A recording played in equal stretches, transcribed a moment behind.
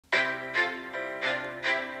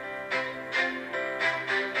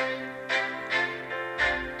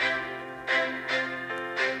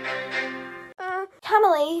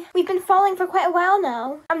We've been falling for quite a while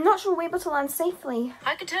now. I'm not sure we're able to land safely.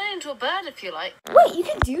 I could turn into a bird if you like. Wait, you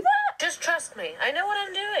can do that? Just trust me. I know what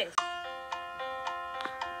I'm doing.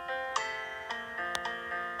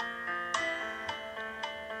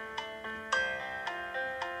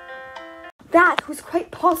 That was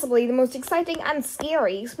quite possibly the most exciting and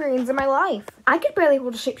scary experience in my life. I could barely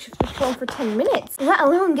hold a shapeshifter phone for 10 minutes, let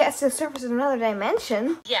alone get us to the surface of another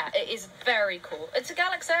dimension. Yeah, it is very cool. It's a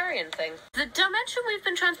Galaxarian thing. The dimension we've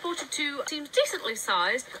been transported to seems decently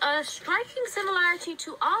sized, a striking similarity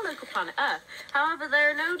to our local planet Earth. However,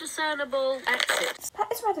 there are no discernible exits.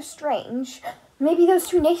 That is rather strange. Maybe those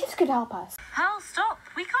two natives could help us. Pearl, stop.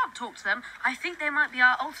 We can't talk to them. I think they might be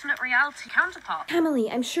our alternate reality counterparts.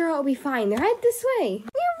 Camilé, I'm sure it'll be fine. They're headed this way.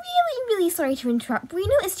 We're really sorry to interrupt, but we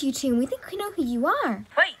noticed you two and we think we know who you are.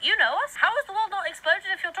 Wait, you know us? How has the world not exploded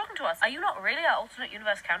if you're talking to us? Are you not really our alternate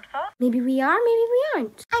universe counterpart? Maybe we are, maybe we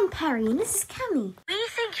aren't. I'm Peri and this is Cami. We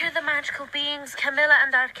think you're the magical beings Camilla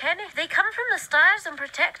and Arcani. They come from the stars and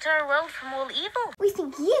protect our world from all evil. We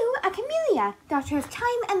think you are Camilé, daughter of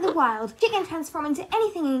time and the wild. She can transform into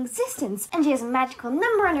anything in existence, and she has a magical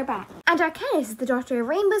number on her back. And Arcanis is the daughter of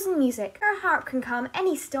rainbows and music. Her harp can calm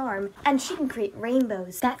any storm, and she can create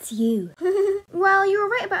rainbows. That's you. Well, you were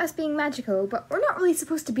right about us being magical, but we're not really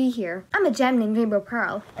supposed to be here. I'm a gem named Rainbow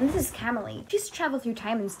Pearl, and this is Camilé. She's traveled through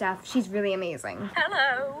time and stuff. She's really amazing.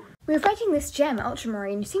 Hello. We were fighting this gem,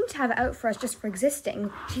 Ultramarine, who seemed to have it out for us just for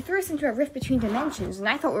existing. She threw us into a rift between dimensions, and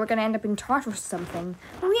I thought we were going to end up in Tartarus or something.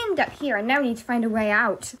 But we ended up here, and now we need to find a way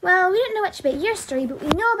out. Well, we don't know much about your story, but we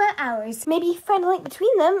know about ours. Maybe if you find a link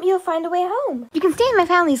between them, you'll find a way home. You can stay in my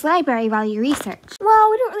family's library while you research.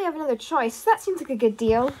 Well, we don't really have another choice, so that seems like a good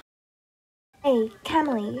deal. Hey,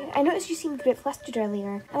 Camilé, I noticed you seemed a bit flustered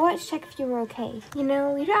earlier. I wanted to check if you were okay. You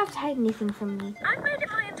know, you don't have to hide anything from me. I've made it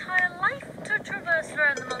my entire life to traverse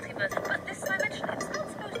around the multiverse, but this dimension, it's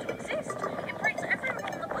not supposed to exist. It breaks every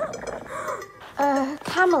rule in the book.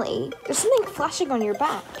 Camilé, there's something flashing on your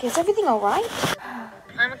back. Is everything alright?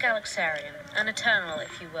 I'm a Galaxarian, an Eternal,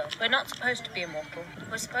 if you will. We're not supposed to be immortal.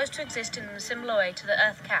 We're supposed to exist in a similar way to the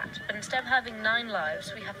Earth cat, but instead of having 9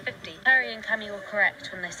 lives, we have 50. Peri and Cami were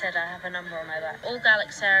correct when they said I have a number on my back. All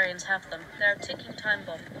Galaxarians have them. They're a ticking time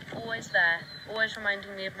bomb, always there, always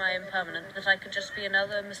reminding me of my impermanence, that I could just be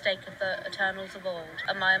another mistake of the Eternals of old,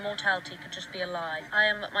 and my immortality could just be a lie. I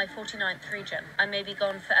am at my 49th regen. I may be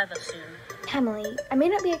gone forever soon. Camilé, I may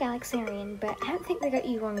not be a Galaxarian, but I don't think they got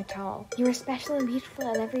you wrong at all. You are special and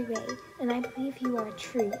beautiful in every way, and I believe you are a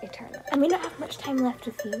true Eternal. I may not have much time left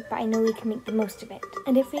with you, but I know we can make the most of it.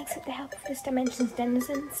 And if we accept the help of this dimension's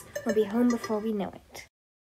denizens, we'll be home before we know it.